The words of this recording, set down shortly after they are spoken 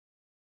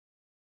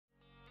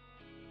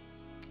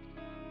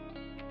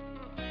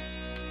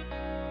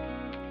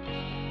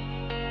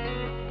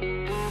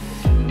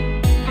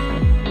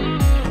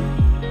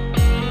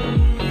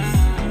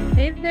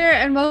there,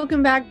 and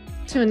welcome back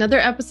to another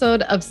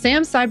episode of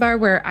Sam's Sidebar,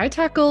 where I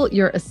tackle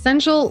your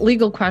essential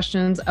legal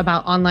questions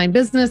about online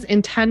business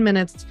in 10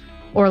 minutes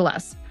or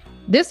less.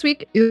 This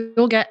week,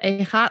 you'll get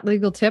a hot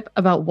legal tip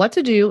about what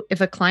to do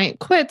if a client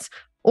quits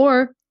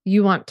or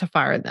you want to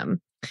fire them.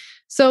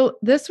 So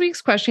this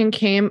week's question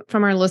came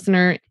from our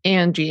listener,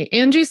 Angie.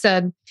 Angie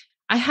said,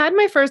 I had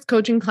my first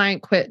coaching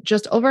client quit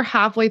just over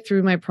halfway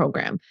through my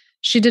program.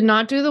 She did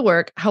not do the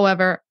work.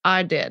 However,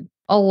 I did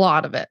a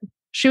lot of it.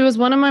 She was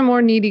one of my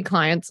more needy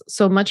clients,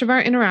 so much of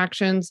our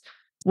interactions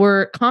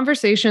were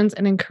conversations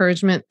and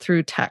encouragement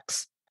through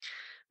text.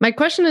 My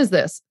question is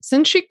this: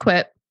 since she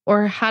quit,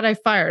 or had I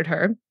fired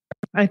her,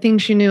 I think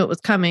she knew it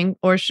was coming,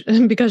 or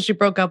because she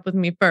broke up with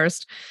me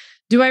first,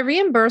 do I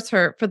reimburse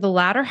her for the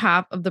latter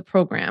half of the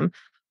program?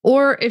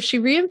 Or if she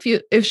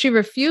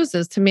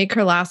refuses to make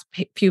her last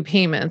few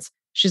payments,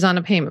 she's on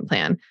a payment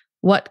plan,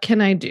 what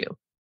can I do?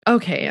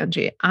 Okay,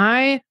 Angie,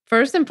 I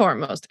first and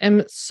foremost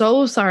am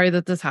so sorry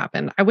that this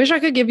happened. I wish I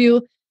could give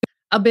you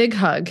a big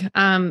hug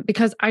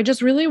because I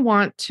just really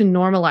want to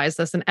normalize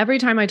this. And every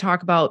time I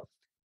talk about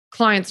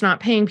clients not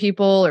paying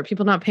people or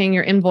people not paying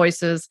your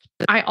invoices,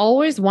 I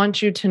always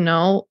want you to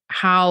know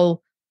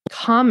how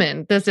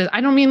common this is.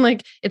 I don't mean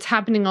like it's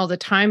happening all the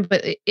time,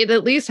 but it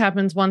at least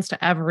happens once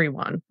to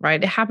everyone,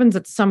 right? It happens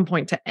at some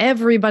point to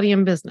everybody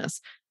in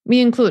business, me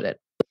included.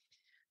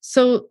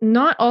 So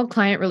not all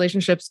client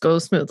relationships go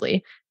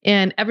smoothly.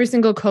 And every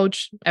single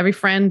coach, every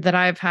friend that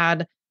I've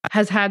had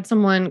has had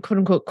someone quote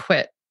unquote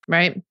quit,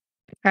 right?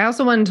 I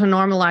also wanted to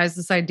normalize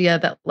this idea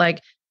that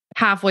like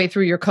halfway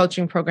through your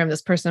coaching program,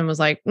 this person was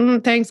like,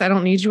 thanks, I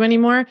don't need you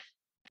anymore.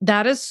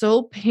 That is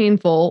so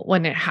painful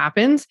when it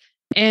happens,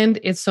 and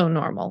it's so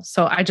normal.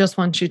 So I just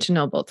want you to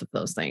know both of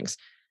those things.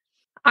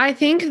 I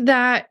think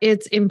that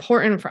it's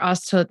important for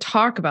us to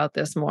talk about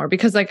this more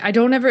because like, I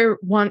don't ever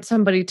want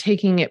somebody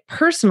taking it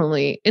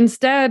personally.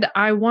 Instead,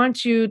 I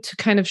want you to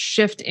kind of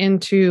shift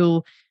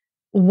into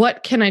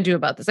what can I do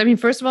about this? I mean,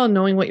 first of all,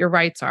 knowing what your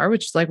rights are,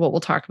 which is like what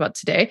we'll talk about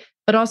today,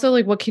 but also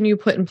like, what can you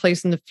put in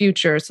place in the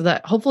future so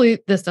that hopefully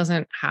this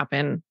doesn't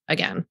happen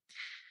again?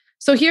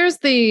 So here's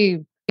the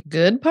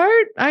good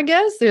part, I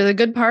guess. The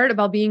good part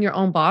about being your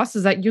own boss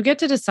is that you get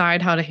to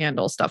decide how to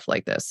handle stuff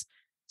like this.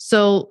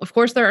 So, of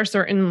course, there are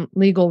certain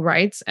legal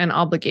rights and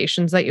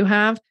obligations that you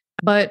have.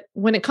 But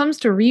when it comes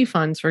to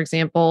refunds, for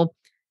example,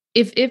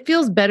 if it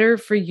feels better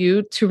for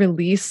you to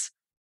release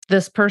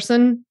this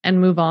person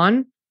and move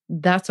on,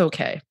 that's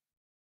okay.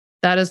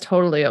 That is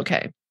totally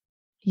okay.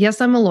 Yes,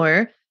 I'm a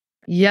lawyer.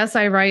 Yes,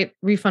 I write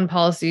refund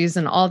policies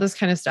and all this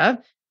kind of stuff.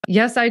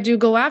 Yes, I do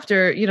go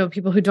after,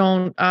 people who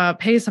don't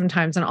pay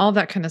sometimes and all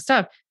that kind of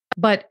stuff.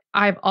 But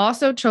I've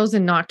also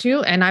chosen not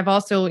to. And I've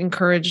also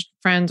encouraged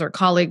friends or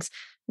colleagues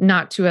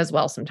not to as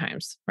well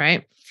sometimes,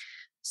 right?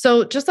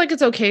 So just like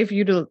it's okay for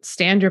you to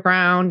stand your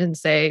ground and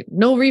say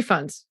no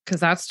refunds,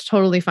 because that's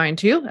totally fine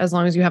too, as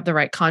long as you have the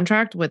right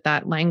contract with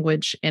that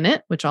language in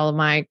it, which all of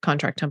my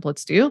contract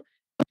templates do.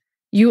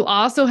 You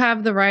also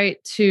have the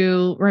right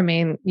to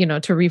remain,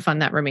 to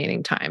refund that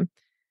remaining time.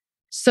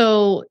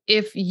 So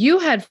if you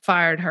had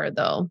fired her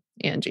though,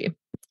 Angie,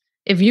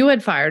 if you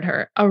had fired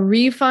her, a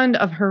refund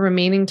of her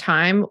remaining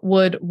time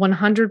would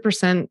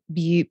 100%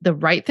 be the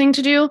right thing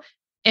to do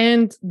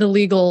and the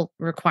legal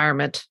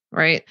requirement,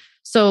 right?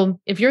 So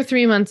if you're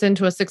 3 months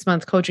into a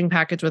 6-month coaching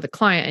package with a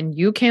client and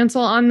you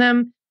cancel on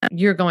them,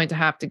 you're going to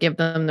have to give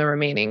them the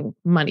remaining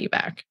money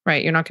back,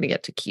 right? You're not going to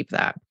get to keep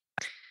that.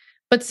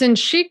 But since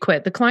she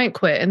quit, the client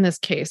quit in this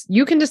case,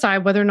 you can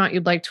decide whether or not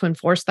you'd like to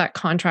enforce that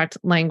contract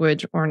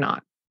language or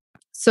not.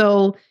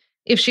 So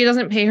if she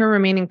doesn't pay her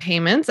remaining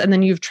payments and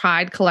then you've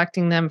tried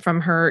collecting them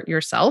from her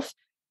yourself,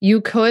 you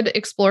could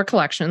explore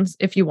collections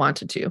if you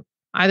wanted to,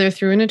 either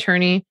through an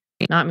attorney,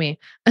 not me,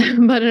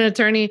 but an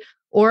attorney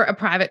or a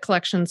private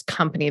collections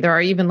company. There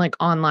are even like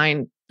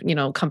online,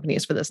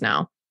 companies for this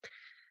now.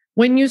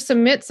 When you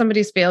submit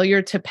somebody's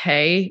failure to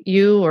pay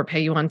you or pay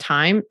you on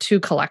time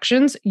to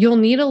collections, you'll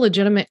need a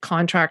legitimate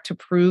contract to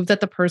prove that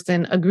the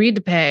person agreed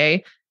to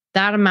pay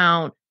that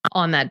amount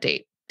on that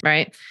date,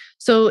 right?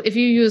 So if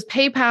you use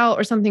PayPal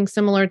or something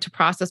similar to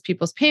process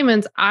people's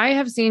payments, I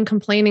have seen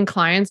complaining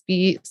clients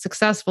be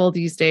successful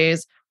these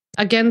days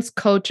against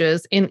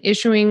coaches in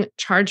issuing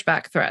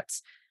chargeback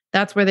threats.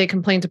 That's where they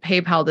complain to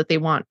PayPal that they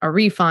want a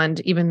refund,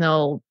 even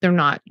though they're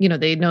not,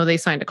 they know they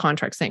signed a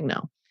contract saying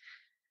no.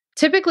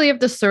 Typically,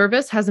 if the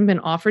service hasn't been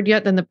offered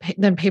yet, then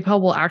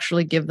PayPal will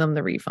actually give them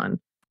the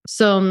refund.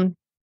 So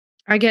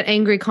I get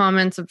angry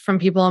comments from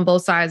people on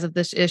both sides of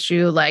this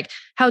issue, like,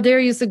 how dare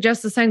you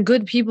suggest to send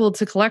good people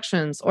to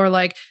collections? Or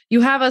like,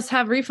 you have us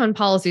have refund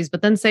policies,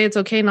 but then say it's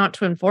okay not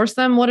to enforce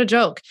them. What a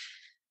joke.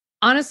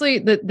 Honestly,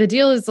 the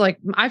deal is like,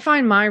 I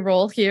find my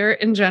role here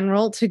in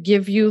general to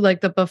give you like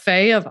the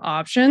buffet of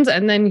options,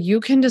 and then you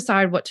can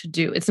decide what to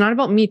do. It's not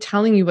about me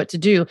telling you what to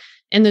do.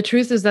 And the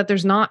truth is that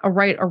there's not a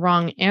right or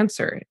wrong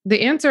answer. The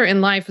answer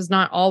in life is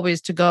not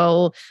always to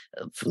go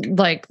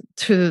like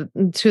to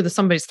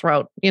somebody's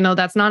throat.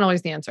 That's not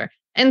always the answer.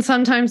 And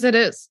sometimes it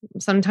is.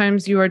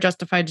 Sometimes you are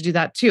justified to do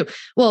that too.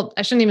 Well,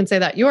 I shouldn't even say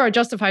that. You are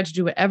justified to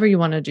do whatever you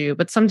want to do,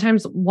 but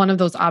sometimes one of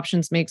those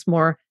options makes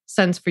more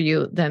sense for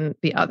you than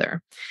the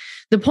other.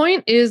 The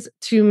point is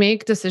to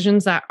make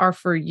decisions that are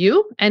for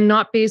you and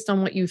not based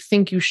on what you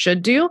think you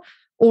should do,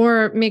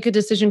 or make a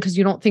decision because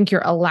you don't think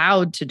you're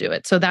allowed to do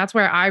it. So that's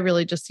where I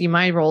really just see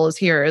my role is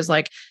here is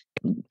like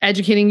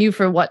educating you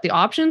for what the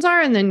options are,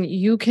 and then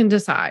you can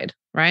decide,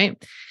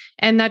 right?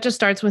 And that just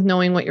starts with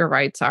knowing what your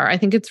rights are. I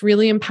think it's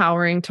really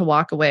empowering to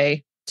walk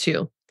away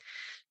too.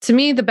 To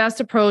me, the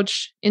best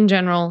approach in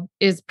general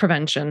is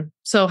prevention.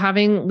 So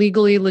having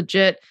legally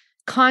legit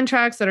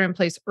contracts that are in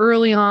place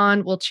early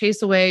on will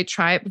chase away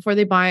try it before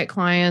they buy it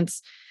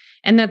clients.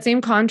 And that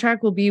same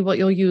contract will be what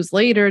you'll use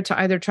later to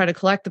either try to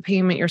collect the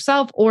payment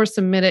yourself or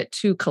submit it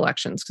to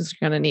collections because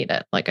you're going to need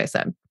it, like I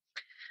said.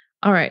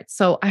 All right.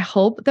 So I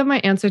hope that my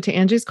answer to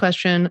Angie's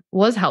question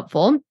was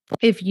helpful.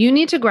 If you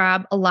need to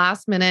grab a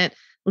last minute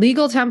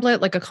legal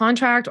template like a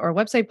contract or a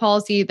website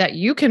policy that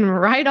you can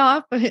write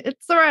off,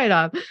 it's a write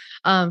off.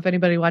 If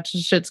anybody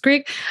watches Schitt's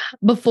Creek,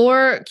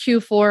 before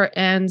Q4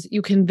 ends,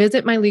 you can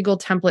visit my legal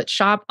template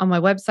shop on my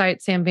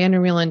website,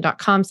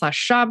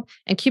 samvanderwielen.com/shop.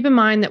 And keep in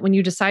mind that when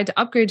you decide to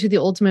upgrade to the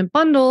ultimate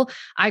bundle,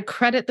 I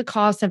credit the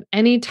cost of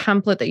any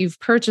template that you've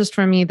purchased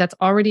from me that's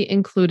already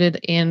included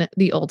in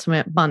the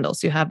ultimate bundle.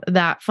 So you have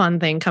that fun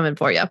thing coming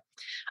for you.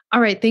 All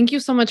right. Thank you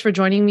so much for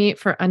joining me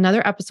for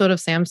another episode of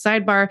Sam's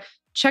Sidebar.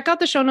 Check out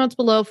the show notes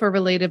below for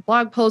related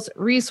blog posts,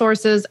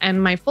 resources,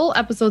 and my full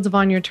episodes of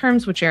On Your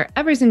Terms, which air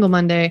every single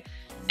Monday.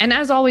 And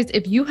as always,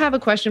 if you have a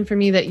question for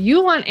me that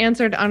you want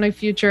answered on a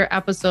future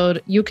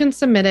episode, you can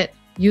submit it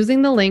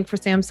using the link for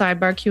Sam's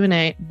Sidebar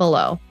Q&A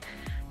below.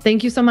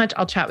 Thank you so much.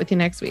 I'll chat with you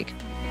next week.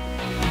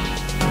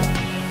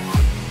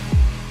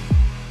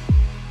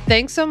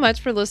 Thanks so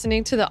much for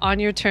listening to the On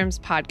Your Terms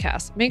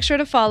podcast. Make sure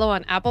to follow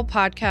on Apple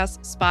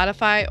Podcasts,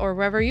 Spotify, or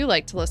wherever you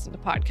like to listen to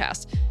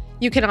podcasts.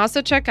 You can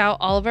also check out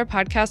all of our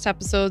podcast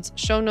episodes,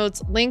 show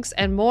notes, links,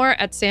 and more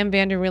at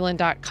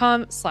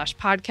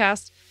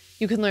samvanderwielen.com/podcast.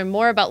 You can learn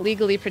more about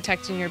legally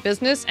protecting your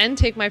business and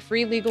take my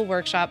free legal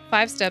workshop,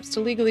 5 Steps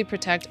to Legally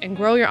Protect and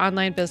Grow Your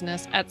Online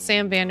Business at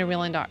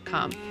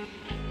samvanderwielen.com.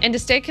 And to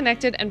stay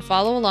connected and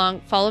follow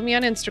along, follow me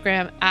on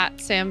Instagram at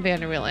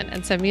samvanderwielen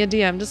and send me a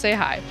DM to say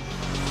hi.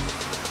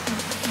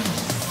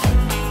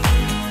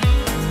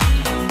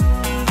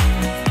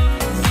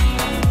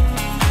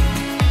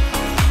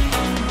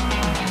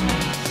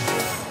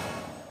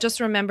 Just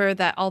remember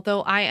that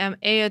although I am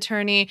an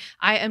attorney,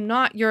 I am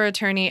not your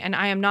attorney, and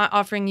I am not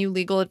offering you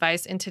legal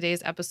advice in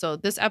today's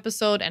episode. This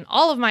episode and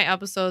all of my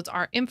episodes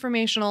are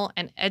informational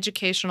and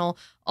educational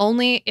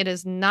only. It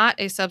is not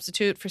a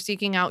substitute for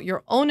seeking out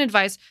your own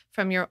advice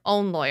from your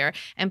own lawyer.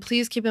 And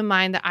please keep in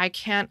mind that I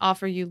can't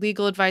offer you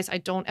legal advice. I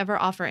don't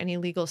ever offer any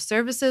legal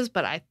services,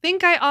 but I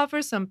think I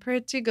offer some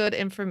pretty good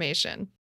information.